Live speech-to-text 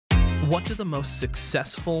What do the most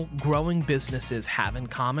successful, growing businesses have in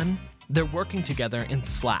common? They're working together in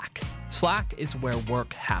Slack. Slack is where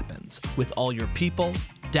work happens, with all your people,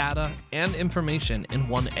 data, and information in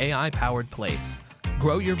one AI-powered place.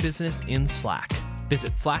 Grow your business in Slack.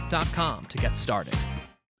 Visit slack.com to get started.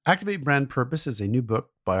 Activate Brand Purpose is a new book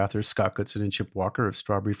by authors Scott Goodson and Chip Walker of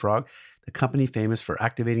Strawberry Frog, the company famous for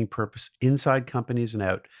activating purpose inside companies and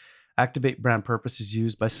out. Activate Brand Purpose is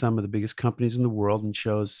used by some of the biggest companies in the world and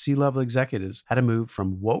shows C-level executives how to move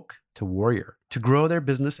from woke to warrior to grow their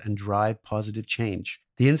business and drive positive change.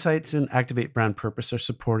 The insights in Activate Brand Purpose are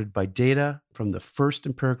supported by data from the first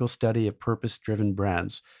empirical study of purpose-driven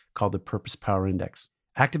brands called the Purpose Power Index.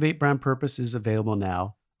 Activate Brand Purpose is available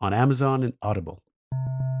now on Amazon and Audible.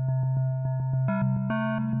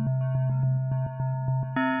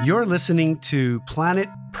 You're listening to Planet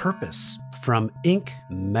Purpose from Inc.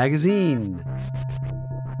 magazine.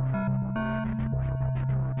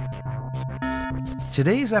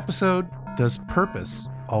 Today's episode, Does Purpose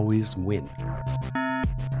Always Win?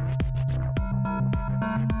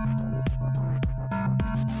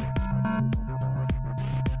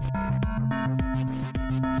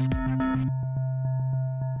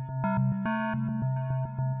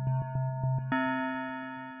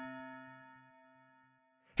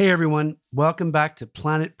 Hey everyone, welcome back to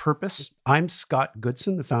Planet Purpose. I'm Scott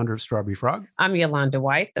Goodson, the founder of Strawberry Frog. I'm Yolanda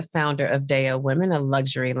White, the founder of Deo Women, a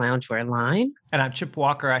luxury loungewear line. And I'm Chip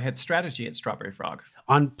Walker. I head strategy at Strawberry Frog.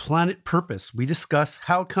 On Planet Purpose, we discuss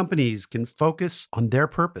how companies can focus on their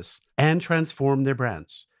purpose and transform their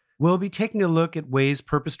brands. We'll be taking a look at ways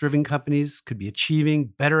purpose-driven companies could be achieving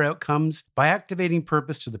better outcomes by activating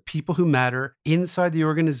purpose to the people who matter inside the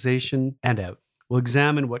organization and out. We'll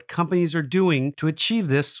examine what companies are doing to achieve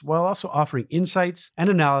this while also offering insights and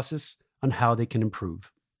analysis on how they can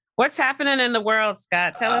improve. What's happening in the world,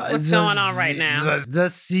 Scott? Tell us what's going on right now. The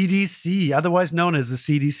CDC, otherwise known as the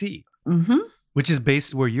CDC, which is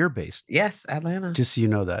based where you're based. Yes, Atlanta. Just so you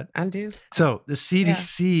know that. I do. So the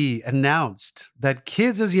CDC announced that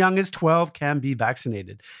kids as young as 12 can be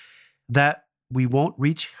vaccinated, that we won't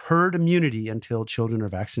reach herd immunity until children are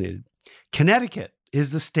vaccinated. Connecticut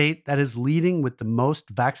is the state that is leading with the most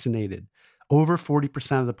vaccinated, over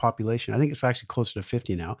 40% of the population. I think it's actually closer to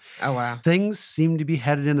 50 now. Oh, wow. Things seem to be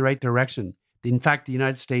headed in the right direction. In fact, the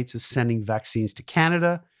United States is sending vaccines to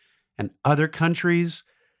Canada and other countries.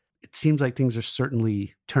 It seems like things are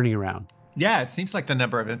certainly turning around. Yeah, it seems like the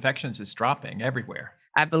number of infections is dropping everywhere.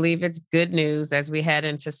 I believe it's good news as we head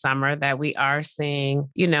into summer that we are seeing,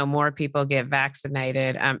 more people get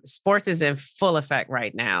vaccinated. Sports is in full effect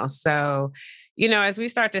right now. So, as we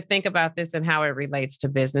start to think about this and how it relates to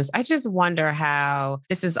business, I just wonder how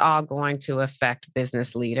this is all going to affect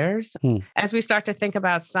business leaders as we start to think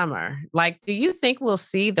about summer. Like, do you think we'll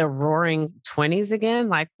see the roaring 20s again?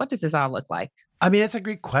 Like, what does this all look like? I mean, that's a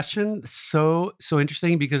great question. It's so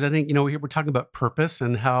interesting because I think, we're talking about purpose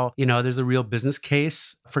and how, there's a real business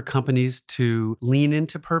case for companies to lean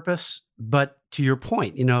into purpose. But to your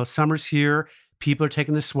point, summer's here, people are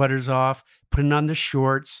taking the sweaters off, putting on the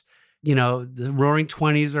shorts, the roaring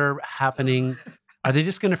 20s are happening. Are they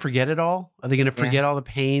just going to forget it all? Are they going to forget all the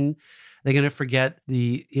pain? Are they going to forget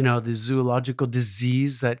the zoological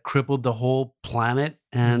disease that crippled the whole planet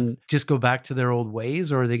and just go back to their old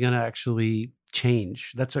ways? Or are they going to actually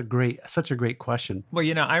change? That's such a great question. Well,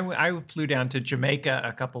 I flew down to Jamaica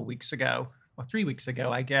a couple weeks ago, or 3 weeks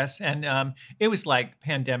ago, I guess. And it was like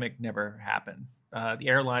pandemic never happened. The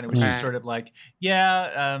airline, it was just sort of like,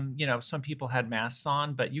 some people had masks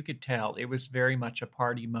on, but you could tell it was very much a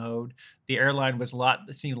party mode. The airline was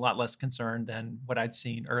seemed a lot less concerned than what I'd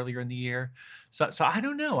seen earlier in the year. So I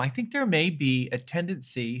don't know. I think there may be a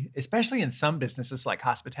tendency, especially in some businesses like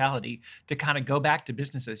hospitality, to kind of go back to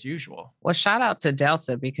business as usual. Well, shout out to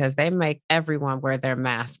Delta because they make everyone wear their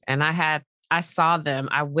mask. And I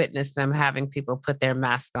witnessed them having people put their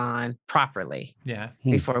mask on properly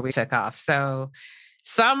before we took off. So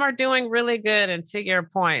some are doing really good. And to your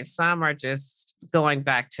point, some are just going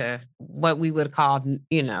back to what we would call,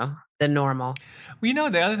 the normal. Well,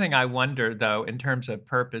 the other thing I wonder, though, in terms of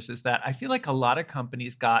purpose is that I feel like a lot of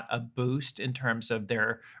companies got a boost in terms of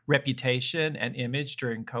their reputation and image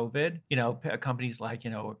during COVID. Companies like,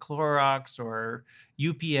 Clorox or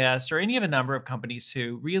UPS or any of a number of companies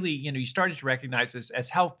who really, you started to recognize this as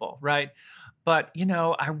helpful, right? But,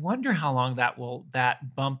 I wonder how long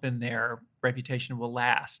that bump in their reputation will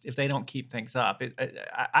last if they don't keep things up.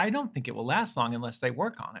 I don't think it will last long unless they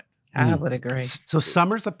work on it. I would agree. So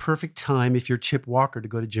summer's the perfect time if you're Chip Walker to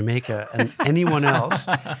go to Jamaica and anyone else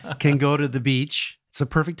can go to the beach. It's a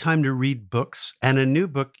perfect time to read books. And a new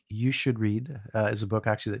book you should read is a book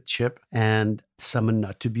actually that Chip and someone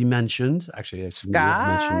not to be mentioned. Actually, I shouldn't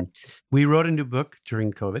mention. Scott. We wrote a new book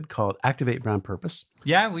during COVID called Activate Brand Purpose.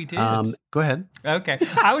 Yeah, we did. Go ahead. Okay.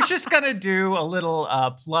 I was just going to do a little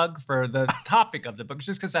plug for the topic of the book,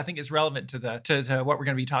 just because I think it's relevant to what we're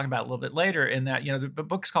going to be talking about a little bit later. In that, the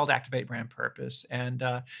book's called Activate Brand Purpose, and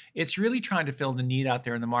it's really trying to fill the need out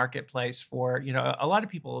there in the marketplace for, a lot of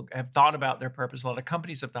people have thought about their purpose. A lot of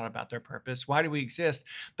companies have thought about their purpose. Why do we exist?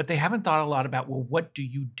 But they haven't thought a lot about, well, what do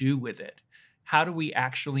you do with it? How do we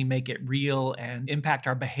actually make it real and impact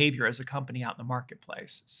our behavior as a company out in the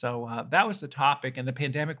marketplace? So that was the topic, and the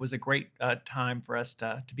pandemic was a great time for us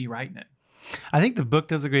to be writing it. I think the book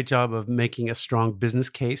does a great job of making a strong business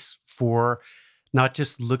case for not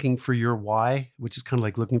just looking for your why, which is kind of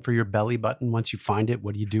like looking for your belly button. Once you find it,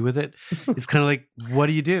 what do you do with it? It's kind of like, what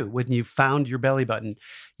do you do when you found your belly button?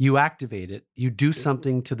 You activate it. You do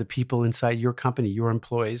something to the people inside your company, your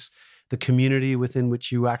employees, the community within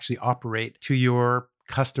which you actually operate, to your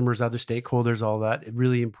customers, other stakeholders, all that.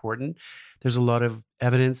 Really important. There's a lot of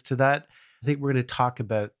evidence to that. I think we're going to talk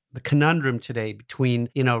about the conundrum today between,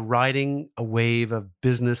 riding a wave of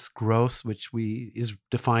business growth, which is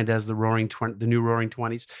defined as the new roaring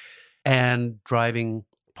 20s, and driving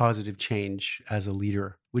positive change as a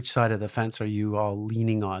leader. Which side of the fence are you all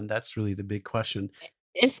leaning on? That's really the big question.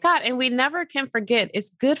 And Scott, and we never can forget, it's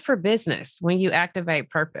good for business when you activate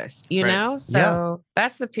purpose, Right. So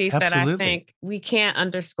that's the piece that I Absolutely. think we can't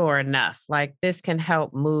underscore enough. Like, this can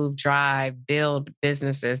help drive, build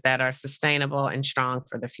businesses that are sustainable and strong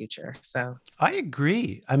for the future. So I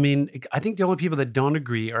agree. I mean, I think the only people that don't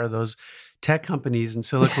agree are those tech companies in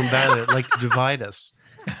Silicon Valley that like to divide us.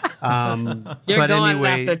 you're But going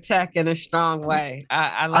anyway, after tech in a strong way. I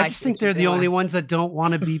I like just what think you're they're the only doing. ones that don't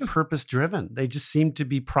want to be purpose driven. They just seem to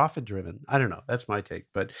be profit driven. I don't know. That's my take.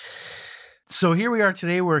 But so here we are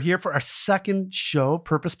today. We're here for our second show.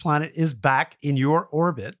 Purpose Planet is back in your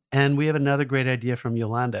orbit. And we have another great idea from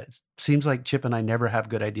Yolanda. It seems like Chip and I never have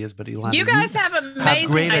good ideas, but Yolanda, You guys have amazing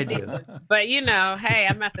great ideas. ideas. But hey,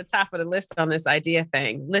 I'm at the top of the list on this idea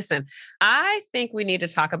thing. Listen, I think we need to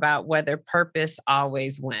talk about whether purpose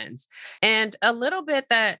always wins. And a little bit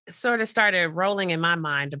that sort of started rolling in my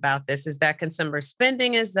mind about this is that consumer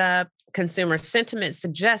spending is up. Consumer sentiment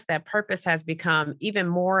suggests that purpose has become even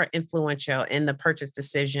more influential in the purchase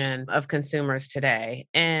decision of consumers today.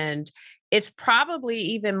 And it's probably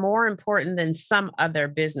even more important than some other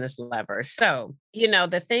business levers. So,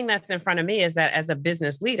 the thing that's in front of me is that as a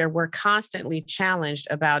business leader, we're constantly challenged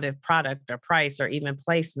about if product or price or even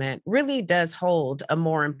placement really does hold a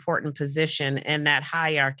more important position in that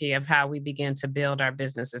hierarchy of how we begin to build our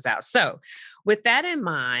businesses out. So, with that in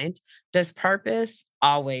mind, does purpose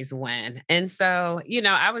always win? And so,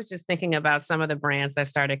 I was just thinking about some of the brands that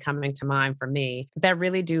started coming to mind for me that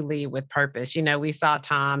really do lead with purpose. We saw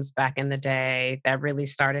Tom's back in the day that really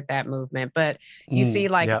started that movement. But you see,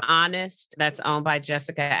 like, Yeah. Honest, that's owned by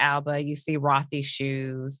Jessica Alba. You see Rothy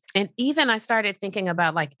Shoes. And even I started thinking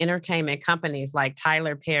about like entertainment companies like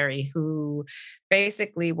Tyler Perry, who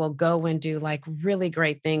basically will go and do like really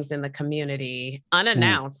great things in the community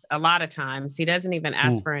unannounced a lot of times. He doesn't even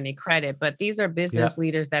ask for any credit, but these are business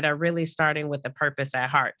leaders that are really starting with a purpose at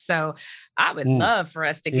heart. So I would love for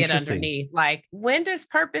us to get Interesting. underneath, like, when does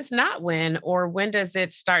purpose not win, or when does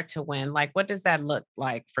it start to win? Like, what does that look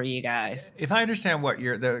like for you guys? If I understand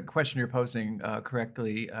the question you're posing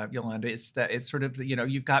correctly, Yolanda, it's that it's sort of,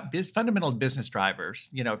 you've got fundamental business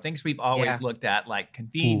drivers, things we've always Yeah. looked at, like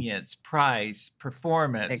convenience, price,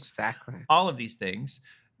 performance, Exactly. all of these things.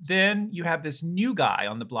 Then you have this new guy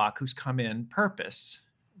on the block who's come in, purpose,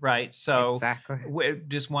 right? So Exactly.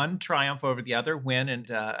 does one triumph over the other, when, and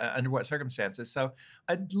under what circumstances? So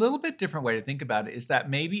a little bit different way to think about it is that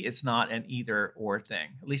maybe it's not an either or thing.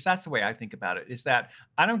 At least that's the way I think about it, is that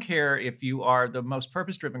I don't care if you are the most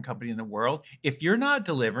purpose-driven company in the world. If you're not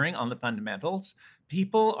delivering on the fundamentals,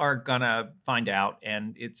 people are going to find out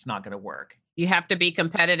and it's not going to work. You have to be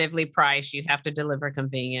competitively priced. You have to deliver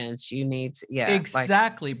convenience. You need to,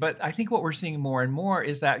 Exactly. But I think what we're seeing more and more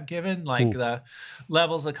is that given like the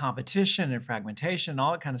levels of competition and fragmentation,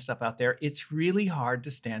 all that kind of stuff out there, it's really hard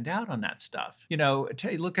to stand out on that stuff.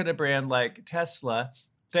 Look at a brand like Tesla.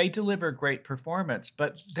 They deliver great performance,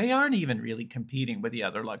 but they aren't even really competing with the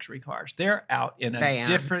other luxury cars. They're out in a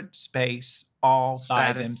different space all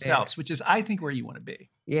by themselves, which is, I think, where you want to be.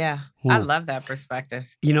 Yeah. I love that perspective.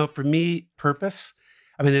 For me, purpose,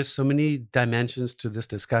 I mean, there's so many dimensions to this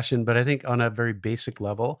discussion, but I think on a very basic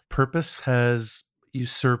level, purpose has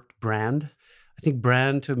usurped brand. I think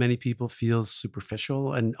brand to many people feels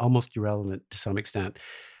superficial and almost irrelevant to some extent.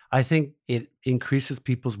 I think it increases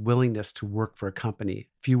people's willingness to work for a company.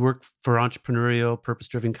 If you work for entrepreneurial,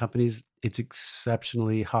 purpose-driven companies, it's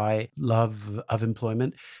exceptionally high love of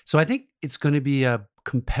employment. So I think it's going to be a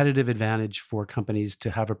competitive advantage for companies to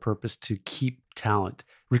have a purpose to keep talent,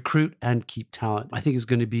 recruit and keep talent. I think is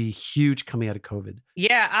going to be huge coming out of COVID.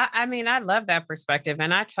 Yeah, I mean, I love that perspective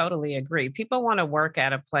and I totally agree. People want to work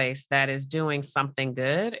at a place that is doing something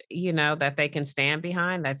good, that they can stand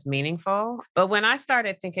behind, that's meaningful. But when I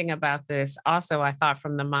started thinking about this, also, I thought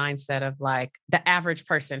from the mindset of like the average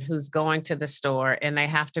person who's going to the store and they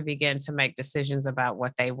have to begin to make decisions about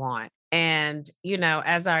what they want. And,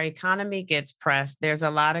 as our economy gets pressed, there's a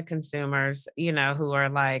lot of consumers, who are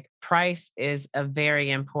like, price is a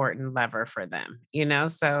very important lever for them,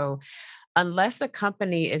 So unless a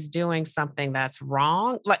company is doing something that's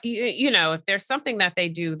wrong, like, if there's something that they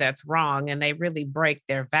do that's wrong and they really break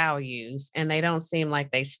their values and they don't seem like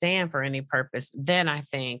they stand for any purpose, then I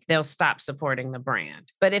think they'll stop supporting the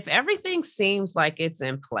brand. But if everything seems like it's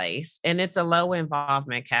in place and it's a low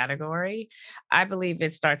involvement category, I believe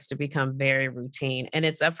it starts to become very routine and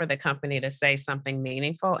it's up for the company to say something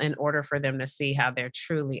meaningful in order for them to see how they're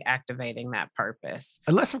truly activating that purpose.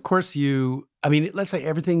 Unless, of course, let's say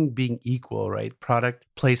everything being equal, right? Product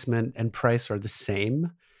placement and price are the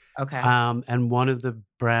same. Okay. And one of the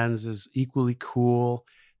brands is equally cool,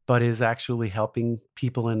 but is actually helping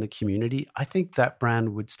people in the community. I think that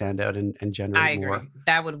brand would stand out and generate I agree. more.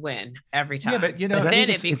 That would win every time. Yeah, but But then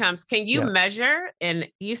it becomes, can you measure? And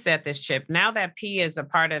you said this, Chip, now that P is a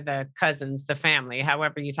part of the cousins, the family,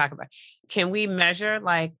 however you talk about, can we measure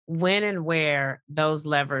like when and where those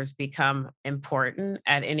levers become important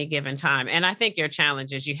at any given time? And I think your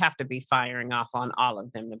challenge is you have to be firing off on all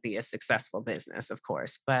of them to be a successful business, of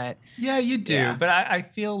course. But yeah, you do. Yeah. But I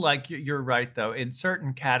feel like you're right, though. In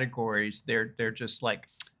certain categories, they're just like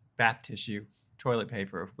bath tissue, toilet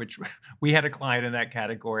paper, which we had a client in that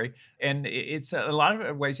category. And it's a lot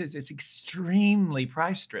of ways, it's extremely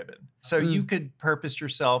price driven. So you could purpose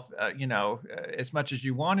yourself, as much as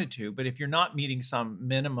you wanted to. But if you're not meeting some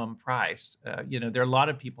minimum price, there are a lot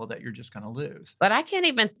of people that you're just going to lose. But I can't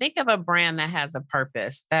even think of a brand that has a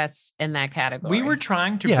purpose that's in that category. We were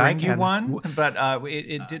trying to bring you one, but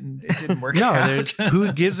it didn't work No, out. there's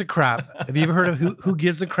Who Gives a Crap. Have you ever heard of Who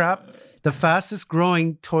Gives a Crap? The fastest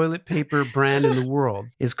growing toilet paper brand in the world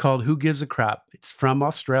is called Who Gives a Crap. It's from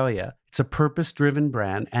Australia. It's a purpose-driven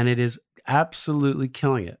brand, and it is absolutely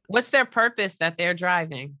killing it. What's their purpose that they're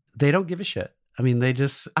driving? They don't give a shit. I mean, they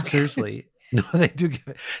just seriously, no, they do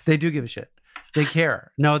give a shit. They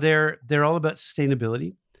care. No, they're all about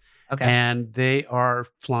sustainability. Okay. And they are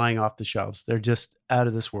flying off the shelves. They're just out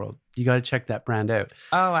of this world. You got to check that brand out.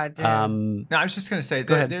 Oh, I did. No, I was just going to say,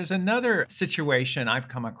 Go ahead. there's another situation I've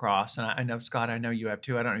come across, and I know, Scott, I know you have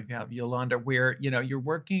too. I don't know if you have, Yolanda, where, you're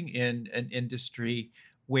working in an industry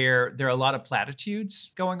where there are a lot of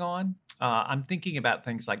platitudes going on. I'm thinking about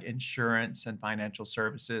things like insurance and financial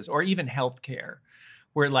services, or even healthcare,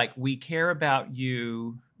 where like, we care about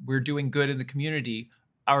you, we're doing good in the community,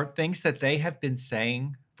 are things that they have been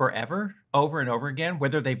saying forever, over and over again,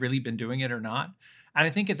 whether they've really been doing it or not. And I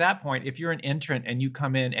think at that point, if you're an entrant and you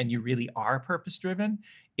come in and you really are purpose driven,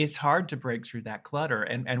 it's hard to break through that clutter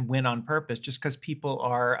and win on purpose, just because people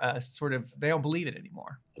are they don't believe it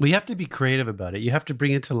anymore. We have to be creative about it. You have to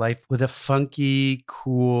bring it to life with a funky,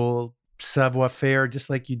 cool savoir-faire, just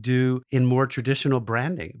like you do in more traditional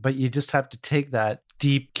branding. But you just have to take that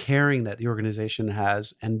deep caring that the organization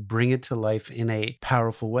has and bring it to life in a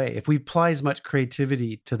powerful way. If we apply as much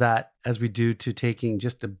creativity to that as we do to taking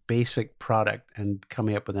just a basic product and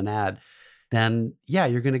coming up with an ad, then yeah,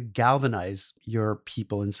 you're going to galvanize your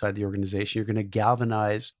people inside the organization. You're going to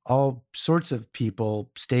galvanize all sorts of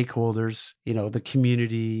people, stakeholders, the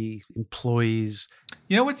community, employees.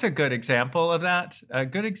 You know what's a good example of that? A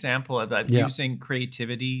good example of that, using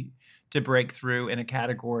creativity to break through in a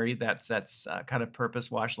category that's kind of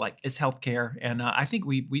purpose washed, like is healthcare. And I think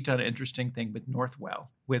we've done an interesting thing with Northwell,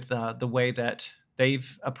 with the way that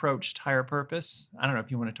they've approached higher purpose. I don't know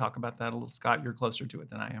if you want to talk about that a little, Scott. You're closer to it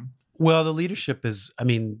than I am. Well, the leadership is,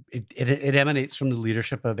 it emanates from the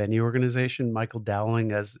leadership of any organization. Michael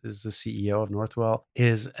Dowling, as is the CEO of Northwell,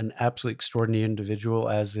 is an absolutely extraordinary individual,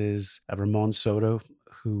 as is Ramon Soto,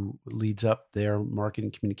 who leads up their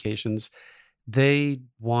marketing communications. They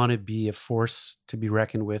want to be a force to be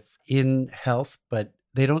reckoned with in health, but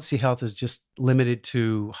they don't see health as just limited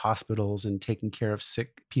to hospitals and taking care of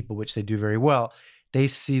sick people, which they do very well. They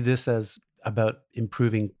see this as about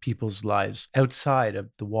improving people's lives outside of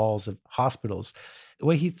the walls of hospitals. The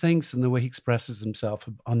way he thinks and the way he expresses himself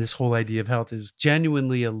on this whole idea of health is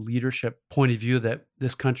genuinely a leadership point of view that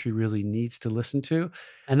this country really needs to listen to.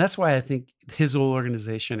 And that's why I think his whole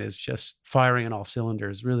organization is just firing on all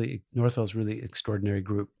cylinders. Really, Northwell's really extraordinary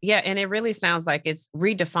group. Yeah, and it really sounds like it's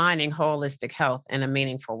redefining holistic health in a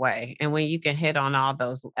meaningful way. And when you can hit on all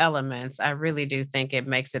those elements, I really do think it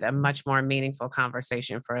makes it a much more meaningful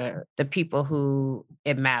conversation for the people who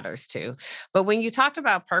it matters to. But when you talked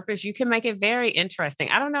about purpose, you can make it very interesting.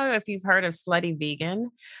 I don't know if you've heard of Slutty Vegan,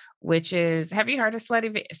 which is, have you heard of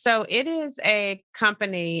Slutty Vegan? So it is a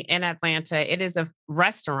company in Atlanta. It is a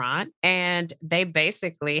restaurant and they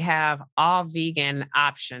basically have all vegan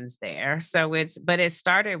options there. But it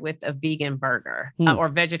started with a vegan burger or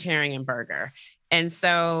vegetarian burger. And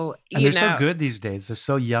so, and they're so good these days. They're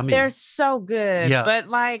so yummy. They're so good. Yeah. But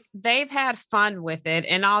like they've had fun with it.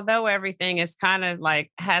 And although everything is kind of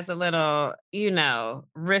like has a little,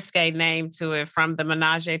 risque name to it, from the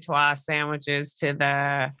menage a trois sandwiches to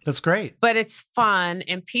the. That's great. But it's fun.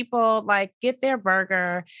 And people like get their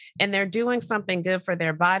burger and they're doing something good for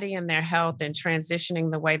their body and their health and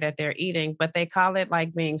transitioning the way that they're eating. But they call it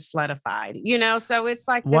like being slutified, So it's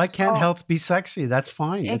like, why can't health be sexy? That's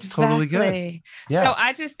fine. Exactly. It's totally good. Yeah. So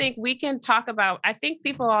I just think we can talk about, I think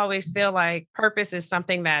people always feel like purpose is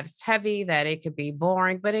something that's heavy, that it could be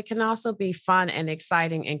boring, but it can also be fun and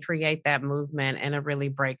exciting and create that movement in a really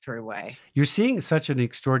breakthrough way. You're seeing such an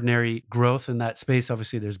extraordinary growth in that space.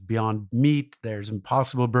 Obviously, there's Beyond Meat, there's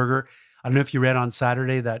Impossible Burger. I don't know if you read on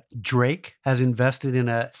Saturday that Drake has invested in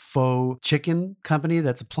a faux chicken company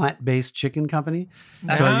that's a plant-based chicken company.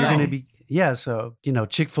 So you're going to be,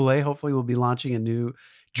 Chick-fil-A hopefully will be launching a new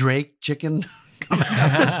Drake chicken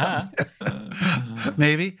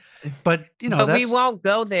maybe, but we won't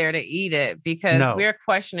go there to eat it because we're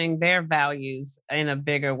questioning their values in a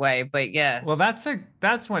bigger way. But yes, well,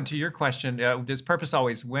 that's one to your question. Does purpose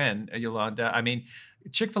always win, Yolanda? I mean,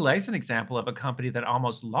 Chick-fil-A is an example of a company that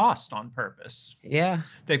almost lost on purpose. Yeah.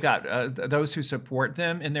 They've got those who support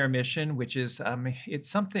them in their mission, which is,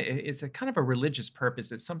 it's a kind of a religious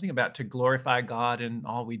purpose. It's something about to glorify God in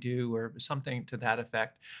all we do, or something to that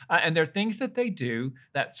effect. And there are things that they do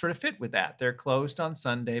that sort of fit with that. They're closed on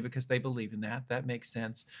Sunday because they believe in that. That makes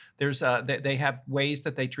sense. There's they have ways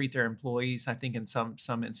that they treat their employees. I think in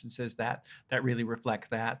some instances that really reflect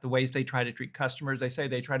that. The ways they try to treat customers, they say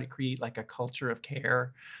they try to create like a culture of care.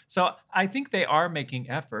 So I think they are making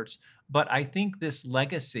efforts, but I think this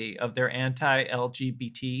legacy of their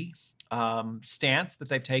anti-LGBT stance that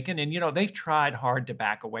they've taken, and they've tried hard to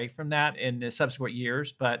back away from that in the subsequent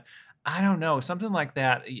years, but I don't know, something like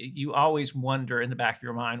that, you always wonder in the back of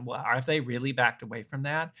your mind, well, have they really backed away from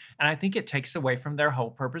that? And I think it takes away from their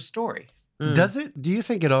whole purpose story. Do you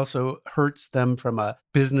think it also hurts them from a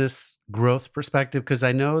business growth perspective? Because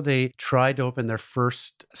I know they tried to open their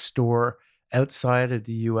first store outside of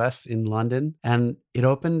the US in London, and it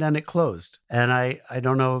opened and it closed. And I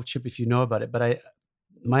don't know, Chip, if you know about it, but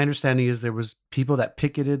my understanding is there was people that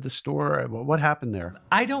picketed the store. What happened there?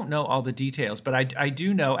 I don't know all the details, but I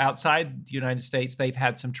do know outside the United States, they've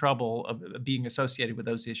had some trouble of being associated with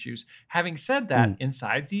those issues. Having said that,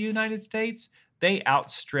 inside the United States, they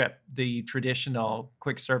outstrip the traditional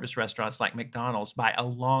quick service restaurants like McDonald's by a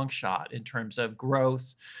long shot in terms of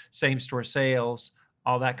growth, same store sales,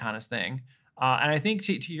 all that kind of thing. And I think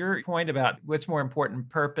to your point about what's more important,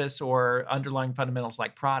 purpose or underlying fundamentals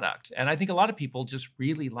like product. And I think a lot of people just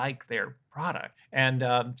really like their product. And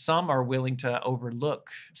some are willing to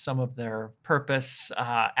overlook some of their purpose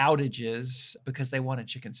outages because they want a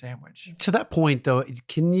chicken sandwich. To that point, though,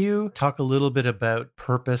 can you talk a little bit about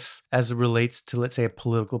purpose as it relates to, let's say, a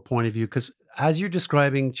political point of view? Because as you're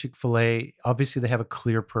describing Chick-fil-A, obviously they have a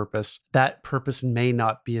clear purpose. That purpose may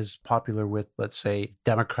not be as popular with, let's say,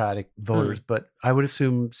 Democratic voters, but I would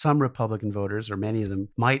assume some Republican voters, or many of them,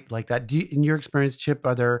 might like that. In your experience, Chip,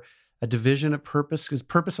 are there a division of purpose? Is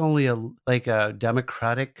purpose only a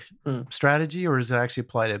Democratic strategy, or does it actually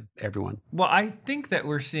apply to everyone? Well, I think that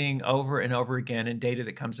we're seeing over and over again in data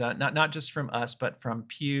that comes out, not just from us, but from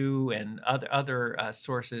Pew and other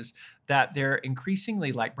sources, that they're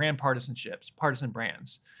increasingly like brand partisan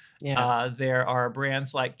brands. Yeah. There are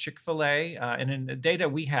brands like Chick-fil-A, and in the data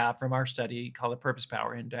we have from our study called the Purpose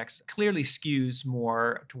Power Index, clearly skews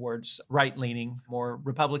more towards right-leaning, more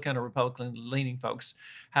Republican or Republican-leaning folks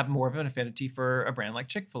have more of an affinity for a brand like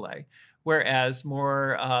Chick-fil-A, whereas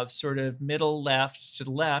more sort of middle left to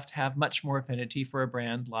the left have much more affinity for a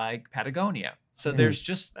brand like Patagonia. So there's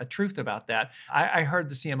just a truth about that. I heard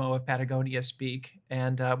the CMO of Patagonia speak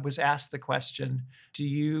and was asked the question, do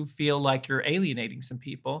you feel like you're alienating some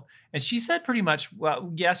people? And she said pretty much, well,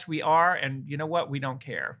 yes, we are. And you know what? We don't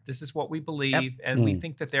care. This is what we believe. And we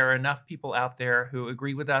think that there are enough people out there who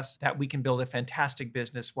agree with us that we can build a fantastic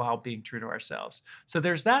business while being true to ourselves. So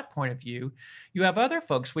there's that point of view. You have other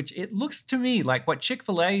folks, which it looks to me like what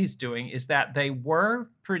Chick-fil-A is doing is that they were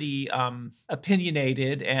pretty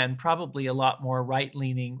opinionated and probably a lot more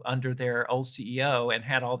right-leaning under their old CEO and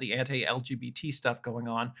had all the anti-LGBT stuff going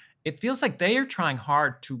on. It feels like they are trying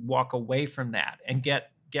hard to walk away from that and get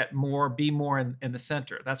more, be more in the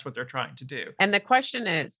center. That's what they're trying to do. And the question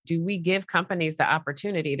is, do we give companies the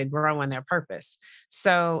opportunity to grow in their purpose?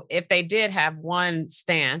 So if they did have one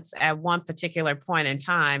stance at one particular point in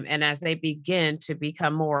time, and as they begin to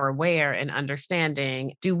become more aware and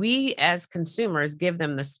understanding, do we as consumers give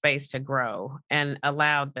them the space to grow and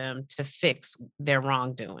allow them to fix their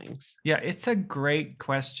wrongdoings? Yeah, it's a great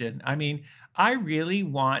question. I mean, I really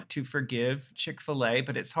want to forgive Chick-fil-A,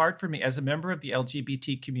 but it's hard for me as a member of the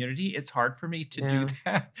LGBT community. It's hard for me to do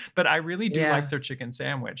that, but I really do like their chicken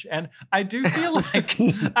sandwich. And I do feel like,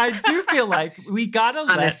 we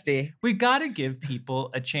gotta give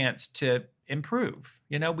people a chance to improve.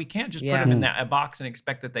 You know, we can't just put them in a box and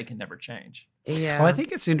expect that they can never change. Yeah. Well, I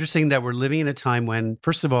think it's interesting that we're living in a time when,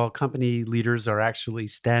 first of all, company leaders are actually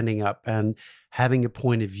standing up and having a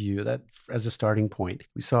point of view, that as a starting point.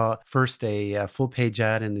 We saw first a full page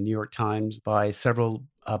ad in the New York Times by several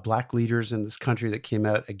Black leaders in this country that came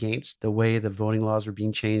out against the way the voting laws were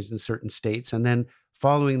being changed in certain states. And then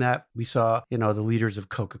following that, we saw, the leaders of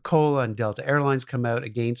Coca-Cola and Delta Airlines come out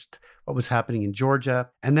against what was happening in Georgia.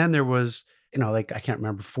 And then there was, I can't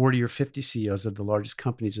remember, 40 or 50 CEOs of the largest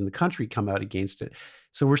companies in the country come out against it.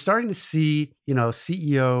 So we're starting to see,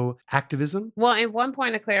 CEO activism. Well, and one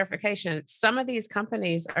point of clarification, some of these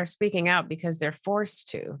companies are speaking out because they're forced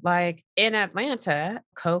to. Like in Atlanta,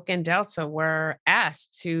 Coke and Delta were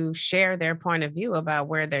asked to share their point of view about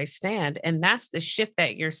where they stand. And that's the shift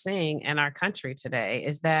that you're seeing in our country today,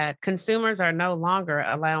 is that consumers are no longer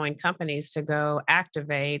allowing companies to go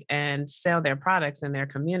activate and sell their products in their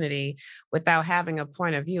community without having a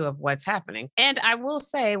point of view of what's happening. And I will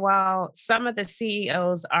say, while some of the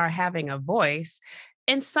CEOs are having a voice,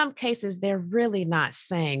 in some cases, they're really not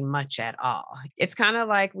saying much at all. It's kind of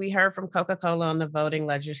like we heard from Coca-Cola on the voting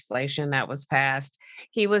legislation that was passed.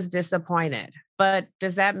 He was disappointed. But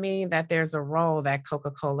does that mean that there's a role that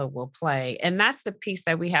Coca-Cola will play? And that's the piece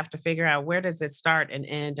that we have to figure out. Where does it start and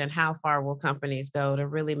end, and how far will companies go to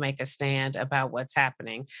really make a stand about what's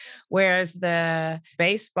happening? Whereas the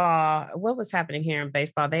baseball, what was happening here in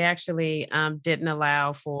baseball, they actually didn't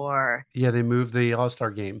allow for... Yeah, they moved the All-Star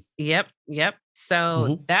game. Yep.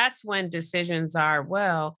 So that's when decisions are,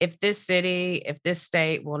 well, if this city, if this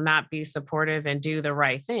state will not be supportive and do the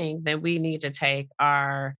right thing, then we need to take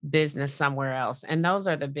our business somewhere else. And those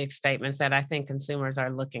are the big statements that I think consumers are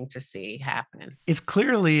looking to see happen. It's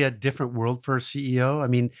clearly a different world for a CEO. I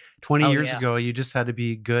mean, 20 years ago, you just had to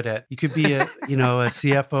be good at, you could be a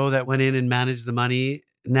CFO that went in and managed the money.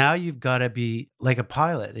 Now you've got to be like a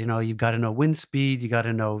pilot. You've got to know wind speed. You got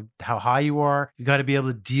to know how high you are. You got to be able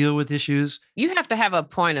to deal with issues. You have to have a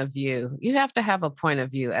point of view. You have to have a point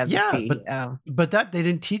of view as a CEO. But that they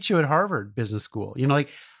didn't teach you at Harvard Business School.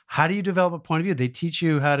 How do you develop a point of view? They teach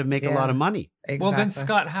you how to make a lot of money. Exactly. Well, then,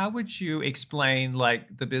 Scott, how would you explain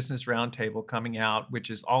like the Business Roundtable coming out,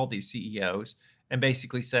 which is all these CEOs, and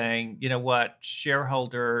basically saying, you know what,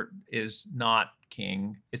 shareholder is not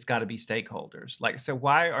king. It's got to be stakeholders. So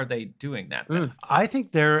why are they doing that? I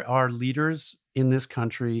think there are leaders in this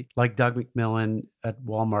country like Doug McMillon at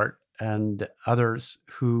Walmart and others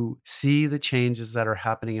who see the changes that are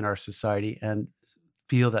happening in our society and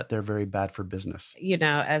feel that they're very bad for business.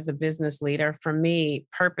 As a business leader, for me,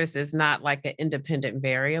 purpose is not like an independent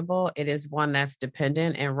variable. It is one that's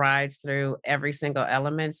dependent and rides through every single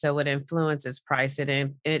element. So it influences price.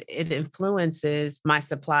 It influences my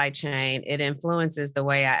supply chain. It influences the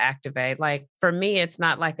way I activate. Like for me, it's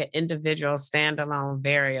not like an individual standalone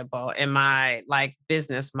variable in my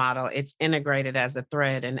business model. It's integrated as a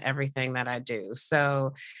thread in everything that I do.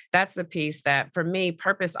 So that's the piece that for me,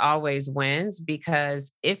 purpose always wins, because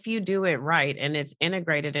if you do it right and it's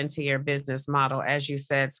integrated into your business model, as you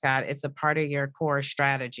said, Scott, it's a part of your core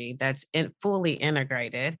strategy that's fully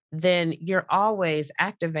integrated, then you're always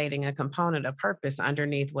activating a component of purpose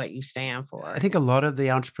underneath what you stand for. I think a lot of the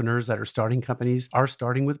entrepreneurs that are starting companies are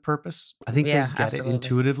starting with purpose. I think they get it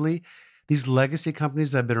intuitively. these legacy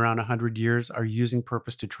companies that have been around 100 years are using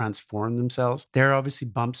purpose to transform themselves. There are obviously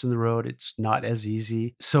bumps in the road. It's not as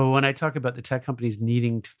easy. So when I talk about the tech companies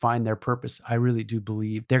needing to find their purpose, I really do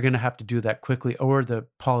believe they're going to have to do that quickly, or the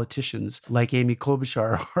politicians like Amy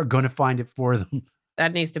Klobuchar are going to find it for them.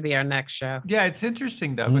 That needs to be our next show. Yeah, it's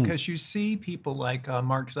interesting though, because you see people like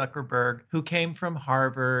Mark Zuckerberg, who came from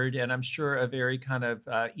Harvard, and I'm sure a very kind of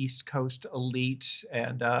East Coast elite,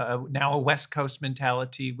 and now a West Coast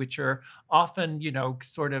mentality, which are often,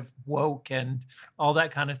 sort of woke and all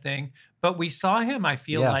that kind of thing. But we saw him, I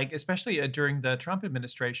feel like, especially during the Trump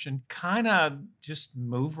administration, kind of just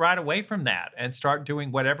move right away from that and start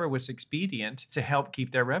doing whatever was expedient to help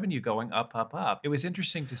keep their revenue going up, up, up. It was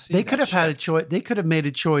interesting to see. They could have had a choice. They could have made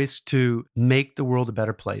a choice to make the world a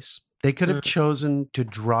better place. They could have chosen to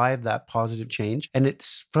drive that positive change. And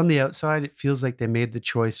it's from the outside, it feels like they made the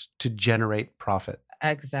choice to generate profit.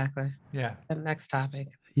 Exactly. Yeah. The next topic.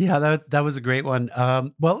 Yeah, that was a great one.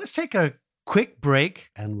 Well, let's take a quick break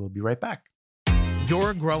and we'll be right back. You're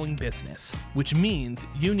a growing business, which means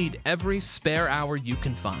you need every spare hour you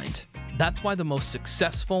can find. That's why the most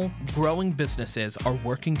successful, growing businesses are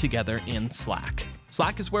working together in Slack.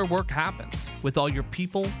 Slack is where work happens, with all your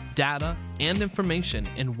people, data, and information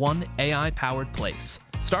in one AI-powered place.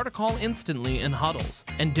 Start a call instantly in huddles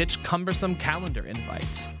and ditch cumbersome calendar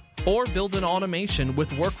invites. Or build an automation with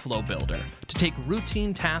Workflow Builder to take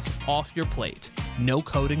routine tasks off your plate. No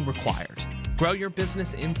coding required. Grow your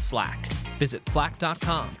business in Slack. Visit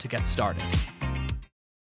slack.com to get started.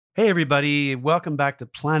 Hey, everybody. Welcome back to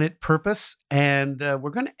Planet Purpose. And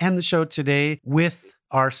we're going to end the show today with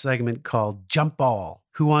our segment called Jump Ball.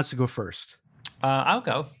 Who wants to go first? I'll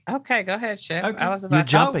go. Okay, go ahead, Chip. Okay. I was about You're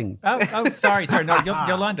jumping. Sorry. No,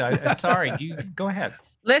 Yolanda, sorry. You go ahead.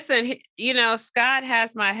 Listen, Scott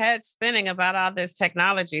has my head spinning about all this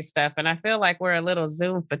technology stuff, and I feel like we're a little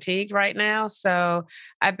Zoom fatigued right now. So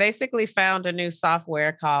I basically found a new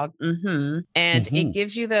software called and it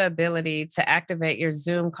gives you the ability to activate your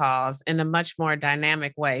Zoom calls in a much more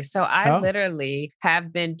dynamic way. So I literally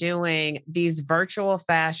have been doing these virtual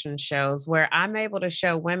fashion shows where I'm able to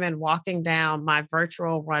show women walking down my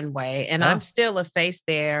virtual runway, and I'm still a face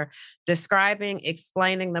there describing,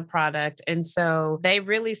 explaining the product. And so they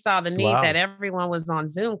really saw the need that everyone was on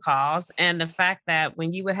Zoom calls. And the fact that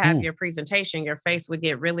when you would have your presentation, your face would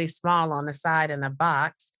get really small on the side in a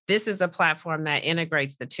box. This is a platform that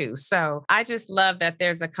integrates the two. So I just love that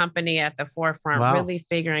there's a company at the forefront really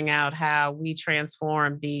figuring out how we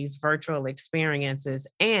transform these virtual experiences.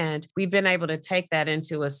 And we've been able to take that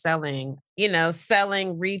into a selling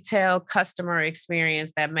retail customer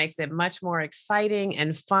experience that makes it much more exciting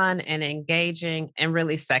and fun and engaging and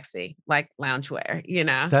really sexy, like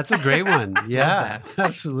loungewear, That's a great one. Yeah,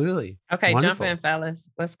 absolutely. Okay, Wonderful. jump in, fellas.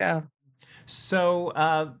 Let's go.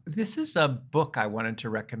 So this is a book I wanted to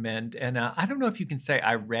recommend. And I don't know if you can say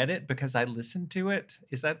I read it because I listened to it.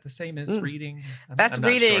 Is that the same as reading? That's I'm not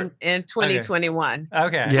reading sure. in 2021.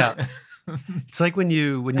 Okay. Yeah. It's like when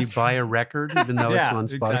you buy a record, even though it's on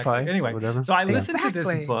Spotify, exactly. Anyway, or whatever. so I listened to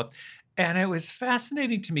Exactly. this book, and it was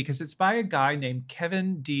fascinating to me because it's by a guy named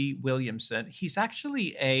Kevin D. Williamson. He's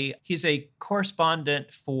actually he's a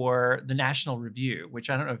correspondent for the National Review, which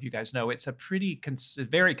I don't know if you guys know. It's a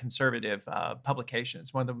very conservative publication.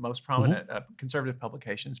 It's one of the most prominent conservative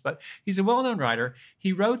publications, but he's a well-known writer.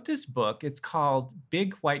 He wrote this book. It's called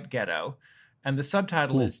Big White Ghetto. And the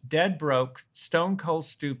subtitle is Dead Broke, Stone Cold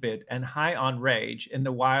Stupid, and High on Rage in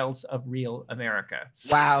the Wilds of Real America.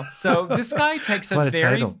 Wow. So this guy takes What a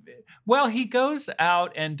title. he goes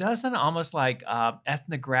out and does an almost like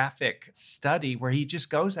ethnographic study where he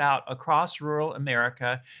just goes out across rural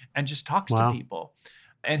America and just talks to people.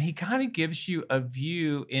 And he kind of gives you a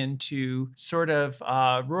view into sort of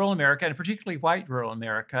rural America, and particularly white rural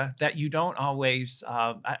America, that you don't always,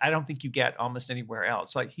 I don't think you get almost anywhere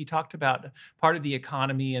else. Like he talked about part of the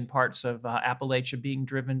economy and parts of Appalachia being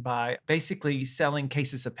driven by basically selling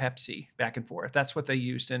cases of Pepsi back and forth. That's what they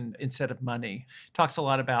used instead of money. Talks a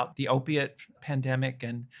lot about the opiate pandemic.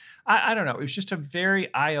 And I don't know, it was just a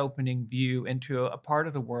very eye-opening view into a part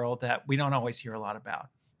of the world that we don't always hear a lot about.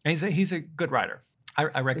 And he's a good writer.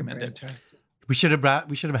 I recommend it. We should have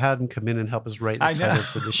had him come in and help us write the title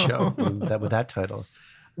for the show with that title.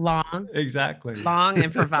 Long. Exactly. Long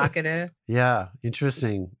and provocative. Yeah,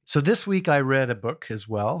 interesting. So this week I read a book as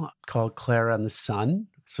well called Clara and the Sun.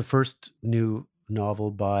 It's the first new novel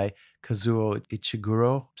by Kazuo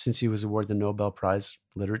Ishiguro since he was awarded the Nobel Prize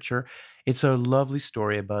Literature. It's a lovely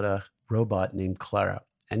story about a robot named Clara.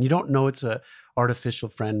 And you don't know it's a artificial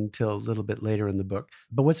friend until a little bit later in the book.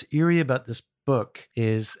 But what's eerie about this book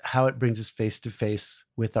is how it brings us face to face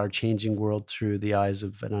with our changing world through the eyes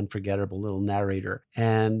of an unforgettable little narrator.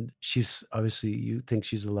 And she's obviously, you think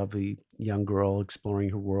she's a lovely young girl exploring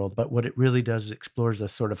her world, but what it really does is explores a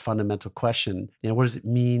sort of fundamental question. What does it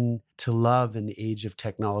mean to love in the age of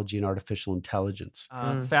technology and artificial intelligence?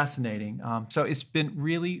 Fascinating. So it's been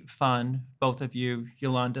really fun, both of you,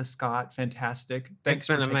 Yolanda, Scott, fantastic. Thanks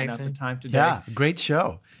for taking out the time today. Yeah, great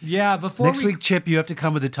show. Yeah, Next week, Chip, you have to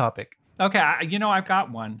come with a topic. Okay, I've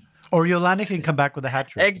got one. Or Yolanda can come back with a hat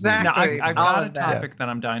trick. Exactly. No, I've got a topic that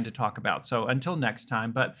I'm dying to talk about. So until next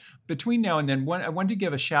time. But between now and then, I wanted to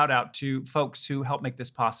give a shout out to folks who helped make this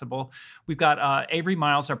possible. We've got Avery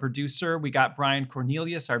Miles, our producer. We got Brian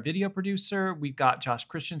Cornelius, our video producer. We've got Josh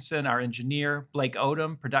Christensen, our engineer. Blake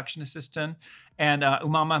Odom, production assistant. And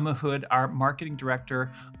Umama Mahmood, our marketing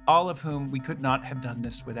director, all of whom we could not have done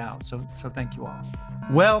this without. So thank you all.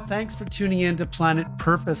 Well, thanks for tuning in to Planet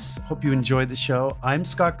Purpose. Hope you enjoyed the show. I'm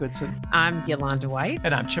Scott Goodson. I'm Yolanda White.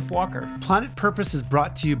 And I'm Chip Walker. Planet Purpose is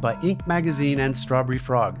brought to you by Inc. Magazine and Strawberry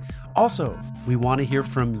Frog. Also, we want to hear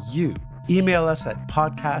from you. Email us at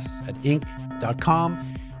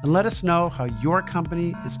podcasts@inc.com and let us know how your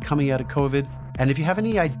company is coming out of COVID. And if you have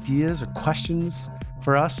any ideas or questions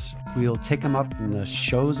for us, we'll take them up in the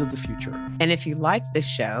shows of the future. And if you like the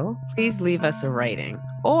show, please leave us a rating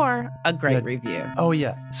or a great review. Oh,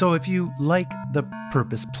 yeah. So if you like the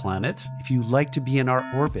Purpose Planet, if you like to be in our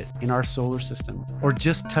orbit, in our solar system, or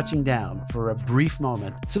just touching down for a brief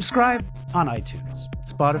moment, subscribe on iTunes,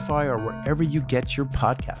 Spotify, or wherever you get your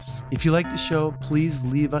podcasts. If you like the show, please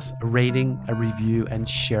leave us a rating, a review, and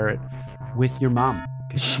share it with your mom,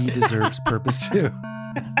 because she deserves purpose too.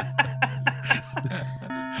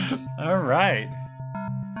 All right.